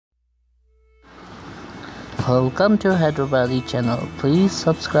Welcome to Hyderabadi channel. Please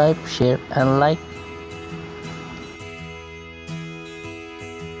subscribe, share and like.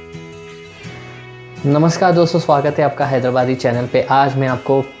 नमस्कार दोस्तों, स्वागत है आपका हैदराबादी चैनल पे। आज मैं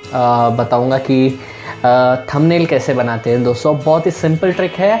आपको बताऊंगा कि थंबनेल कैसे बनाते हैं। दोस्तों बहुत ही सिंपल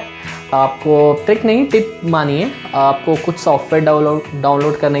ट्रिक है, आपको ट्रिक नहीं टिप मानिए। आपको कुछ सॉफ्टवेयर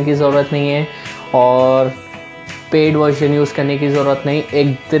डाउनलोड करने की ज़रूरत नहीं है और पेड वर्जन यूज़ करने की ज़रूरत नहीं।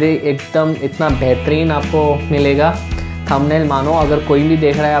 एकदम इतना बेहतरीन आपको मिलेगा थंबनेल। मानो अगर कोई भी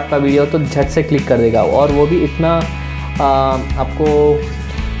देख रहा है आपका वीडियो तो झट से क्लिक कर देगा, और वो भी इतना आपको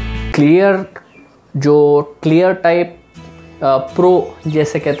क्लियर टाइप प्रो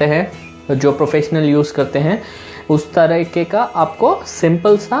जैसे कहते हैं, जो प्रोफेशनल यूज़ करते हैं उस तरीके का आपको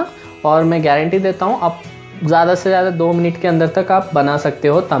सिंपल सा, और मैं गारंटी देता हूँ आप ज़्यादा से ज़्यादा 2 मिनट के अंदर तक आप बना सकते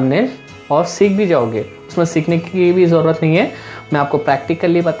हो थंबनेल, और सीख भी जाओगे। उसमें सीखने की भी ज़रूरत नहीं है, मैं आपको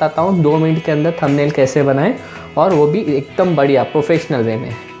प्रैक्टिकली बताता हूँ 2 मिनट के अंदर थंबनेल कैसे बनाएं, और वो भी एकदम बढ़िया प्रोफेशनल वे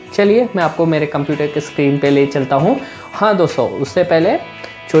में। चलिए मैं आपको मेरे कंप्यूटर के स्क्रीन पे ले चलता हूँ। हाँ दोस्तों, उससे पहले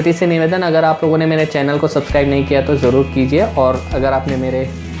छोटी सी निवेदन, अगर आप लोगों ने मेरे चैनल को सब्सक्राइब नहीं किया तो ज़रूर कीजिए, और अगर आपने मेरे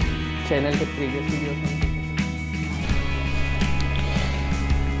चैनल के प्रीवियस वीडियो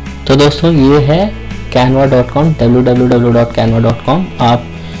तो दोस्तों ये है canva.com, www.canva.com। आप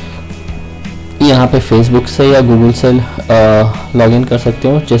यहाँ पे फेसबुक से या गूगल से लॉगिन कर सकते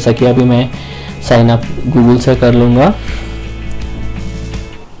हो, जैसा कि अभी मैं साइन अप गूगल से कर लूँगा।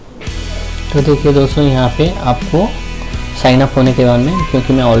 तो देखिए दोस्तों, यहाँ पे आपको साइन अप होने के बाद में,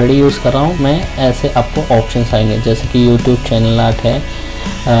 क्योंकि मैं ऑलरेडी यूज़ कर रहा हूँ, मैं ऐसे आपको ऑप्शंस आएंगे जैसे कि यूट्यूब चैनल आर्ट है,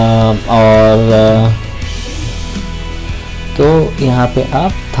 और तो यहाँ पे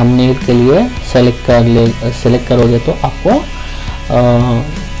आप थंबनेल के लिए सेलेक्ट करोगे तो आपको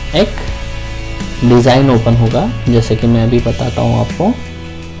एक डिज़ाइन ओपन होगा, जैसे कि मैं अभी बताता हूँ आपको।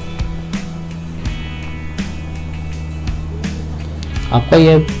 आपका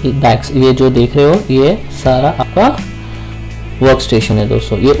ये जो देख रहे हो ये सारा आपका वर्क स्टेशन है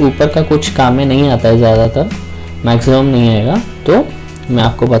दोस्तों। ये ऊपर का कुछ काम में नहीं आता है, ज़्यादातर मैक्सिमम नहीं आएगा, तो मैं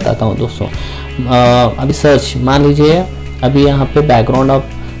आपको बताता हूँ दोस्तों। अभी सर्च मान लीजिए, अभी यहाँ पे बैकग्राउंड आप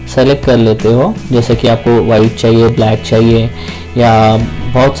सेलेक्ट कर लेते हो, जैसे कि आपको वाइट चाहिए, ब्लैक चाहिए, या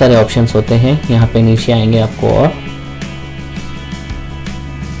बहुत सारे ऑप्शंस होते हैं। यहाँ पे नीचे आएंगे आपको, और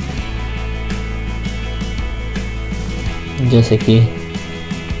जैसे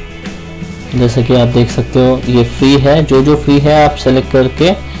कि आप देख सकते हो ये फ्री है। जो फ्री है आप सेलेक्ट करके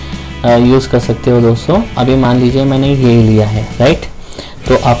यूज़ कर सकते हो दोस्तों। अभी मान लीजिए मैंने ये लिया है, राइट,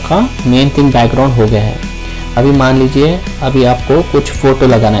 तो आपका मेन थिंग बैकग्राउंड हो गया है। अभी मान लीजिए अभी आपको कुछ फ़ोटो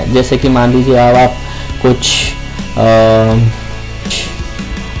लगाना है, जैसे कि मान लीजिए आप कुछ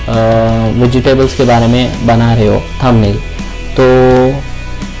वेजिटेबल्स के बारे में बना रहे हो थंबनेल, तो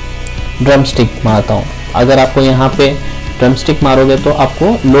ड्रम स्टिक मारता हूँ। अगर आपको यहाँ पे ड्रम स्टिक मारोगे तो आपको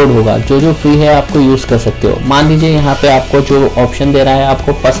लोड होगा, जो फ्री है आपको यूज़ कर सकते हो। मान लीजिए यहाँ पे आपको जो ऑप्शन दे रहा है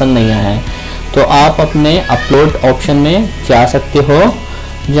आपको पसंद नहीं आया है, तो आप अपने अपलोड ऑप्शन में जा सकते हो।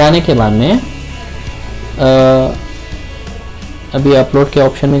 जाने के बाद में अभी अपलोड के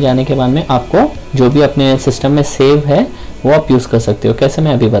ऑप्शन में जाने के बाद में आपको जो भी अपने सिस्टम में सेव है वो आप यूज़ कर सकते हो। कैसे,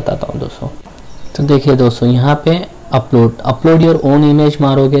 मैं अभी बताता हूँ दोस्तों। तो देखिए दोस्तों, यहाँ पे अपलोड योर ओन इमेज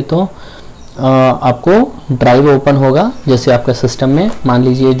मारोगे तो आपको ड्राइव ओपन होगा, जैसे आपका सिस्टम में। मान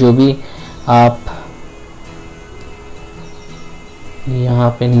लीजिए जो भी आप यहाँ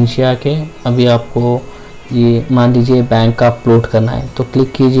पे नीचे आके अभी आपको ये मान लीजिए बैंक का अपलोड करना है, तो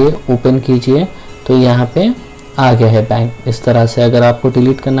क्लिक कीजिए, ओपन कीजिए, तो यहाँ पे आ गया है बैंक। इस तरह से अगर आपको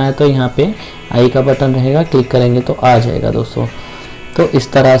डिलीट करना है तो यहाँ पे आई का बटन रहेगा, क्लिक करेंगे तो आ जाएगा दोस्तों। तो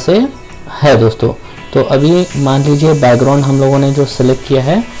इस तरह से है दोस्तों। तो अभी मान लीजिए बैकग्राउंड हम लोगों ने जो सिलेक्ट किया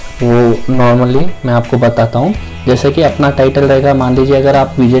है वो नॉर्मली मैं आपको बताता हूँ, जैसे कि अपना टाइटल रहेगा। मान लीजिए अगर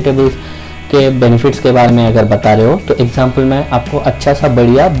आप वेजिटेबल्स के बेनिफिट्स के बारे में अगर बता रहे हो, तो एग्जांपल मैं आपको अच्छा सा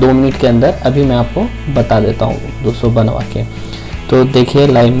बढ़िया 2 मिनट के अंदर अभी मैं आपको बता देता हूँ दोस्तों बनवा के। तो देखिए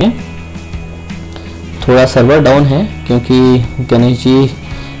लाइव में थोड़ा सर्वर डाउन है, क्योंकि गणेश जी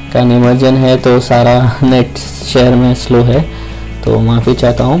का निमज्जन है, तो सारा नेट शहर में स्लो है, तो माफ़ी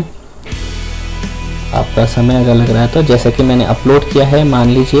चाहता हूँ आपका समय अगर लग रहा है तो। जैसे कि मैंने अपलोड किया है, मान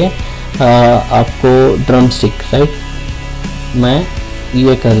लीजिए आपको ड्रम स्टिक, राइट, मैं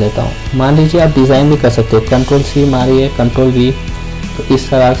ये कर लेता हूँ। मान लीजिए आप डिज़ाइन भी कर सकते हो, Ctrl+C मारिए, Ctrl+V, तो इस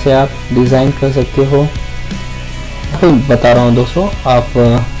तरह से आप डिज़ाइन कर सकते हो। तो बता रहा हूँ दोस्तों, आप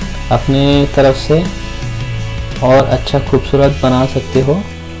अपने तरफ से और अच्छा खूबसूरत बना सकते हो।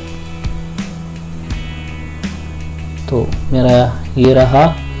 तो मेरा ये रहा,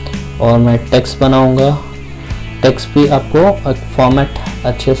 और मैं टेक्स्ट बनाऊंगा। टेक्स्ट भी आपको एक फॉर्मेट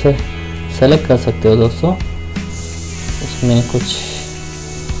अच्छे से सेलेक्ट कर सकते हो दोस्तों। इसमें कुछ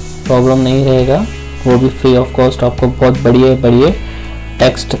प्रॉब्लम नहीं रहेगा, वो भी फ्री ऑफ कॉस्ट आपको बहुत बढ़िया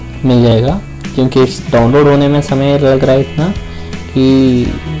टेक्स्ट मिल जाएगा। क्योंकि डाउनलोड होने में समय लग रहा है इतना कि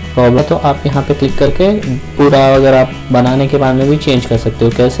प्रॉब्लम, तो आप यहाँ पे क्लिक करके पूरा अगर आप बनाने के बाद में भी चेंज कर सकते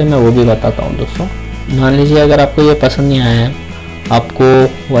हो। कैसे, मैं वो भी बताता हूँ दोस्तों। मान लीजिए अगर आपको ये पसंद नहीं आया है,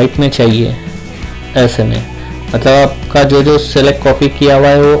 आपको वाइट में चाहिए, ऐसे में मतलब आपका जो सेलेक्ट कॉपी किया हुआ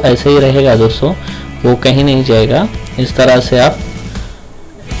है वो ऐसे ही रहेगा दोस्तों, वो कहीं नहीं जाएगा। इस तरह से आप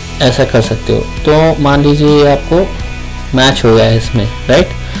ऐसा कर सकते हो। तो मान लीजिए ये आपको मैच हो गया है इसमें, राइट।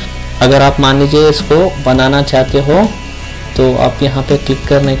 अगर आप मान लीजिए इसको बनाना चाहते हो तो आप यहाँ पे क्लिक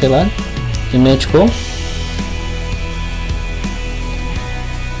करने के बाद इमेज को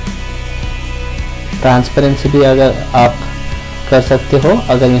ट्रांसपेरेंसी भी अगर आप कर सकते हो।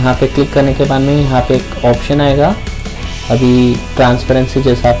 अगर यहाँ पे क्लिक करने के बाद में यहाँ पे एक ऑप्शन आएगा, अभी ट्रांसपेरेंसी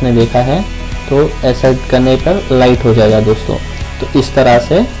जैसा आपने देखा है, तो ऐसा करने पर लाइट हो जाएगा दोस्तों। तो इस तरह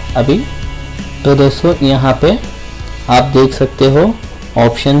से अभी तो दोस्तों यहाँ पे आप देख सकते हो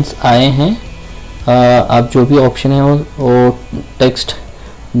ऑप्शंस आए हैं। आप जो भी ऑप्शन है वो टेक्स्ट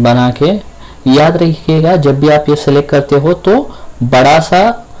बना के, याद रखिएगा जब भी आप ये सेलेक्ट करते हो तो बड़ा सा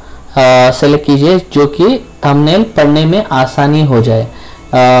सेलेक्ट कीजिए जो कि थंबनेल पढ़ने में आसानी हो जाए,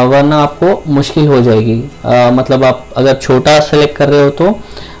 वरना आपको मुश्किल हो जाएगी। मतलब आप अगर छोटा सेलेक्ट कर रहे हो तो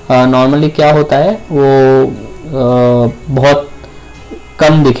नॉर्मली क्या होता है वो बहुत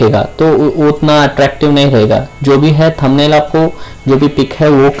कम दिखेगा, तो उतना अट्रैक्टिव नहीं रहेगा। जो भी है थंबनेल, आपको जो भी पिक है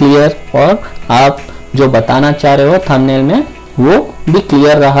वो क्लियर, और आप जो बताना चाह रहे हो थंबनेल में वो भी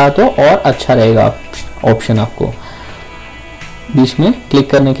क्लियर रहा तो और अच्छा रहेगा। ऑप्शन आपको बीच में क्लिक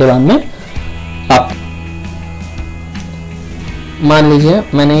करने के बाद में आप मान लीजिए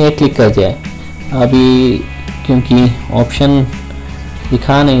मैंने ये क्लिक कर दिया है, अभी क्योंकि ऑप्शन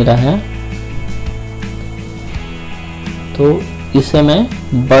दिखा नहीं रहा है तो इसे मैं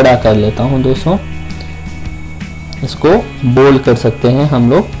बड़ा कर लेता हूं दोस्तों। इसको बोल्ड कर सकते हैं हम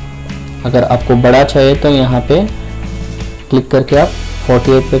लोग। अगर आपको बड़ा चाहिए तो यहाँ पे क्लिक करके आप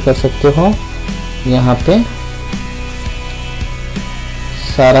 48 पे कर सकते हो। यहाँ पे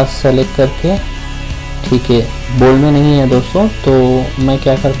सारा सेलेक्ट करके, ठीक है, बोल्ड में नहीं है दोस्तों, तो मैं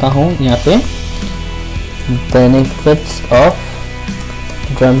क्या करता हूँ यहाँ पे benefits of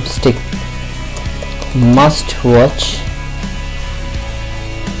drumstick must watch,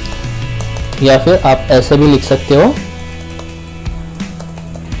 या फिर आप ऐसे भी लिख सकते हो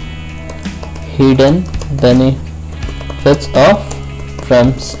hidden benefits of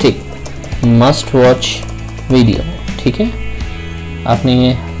drumstick must watch video. ठीक है, आपने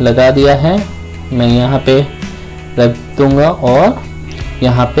ये लगा दिया है, मैं यहाँ पे रख दूंगा और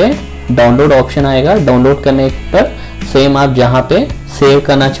यहाँ पे डाउनलोड ऑप्शन आएगा। डाउनलोड करने पर सेम आप जहाँ पे सेव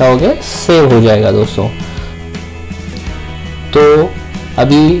करना चाहोगे सेव हो जाएगा दोस्तों। तो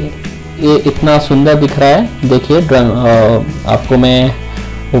अभी ये इतना सुंदर दिख रहा है, देखिए आपको मैं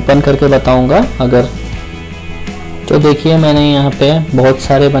ओपन करके बताऊंगा अगर, तो देखिए मैंने यहाँ पे बहुत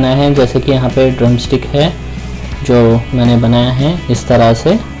सारे बनाए हैं, जैसे कि यहाँ पे ड्रमस्टिक है जो मैंने बनाया है, इस तरह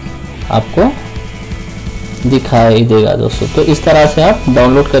से आपको दिखाई देगा दोस्तों। तो इस तरह से आप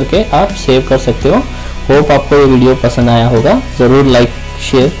डाउनलोड करके आप सेव कर सकते हो। होप आपको ये वीडियो पसंद आया होगा, ज़रूर लाइक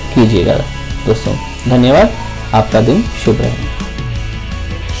शेयर कीजिएगा दोस्तों। धन्यवाद, आपका दिन शुभ रहे।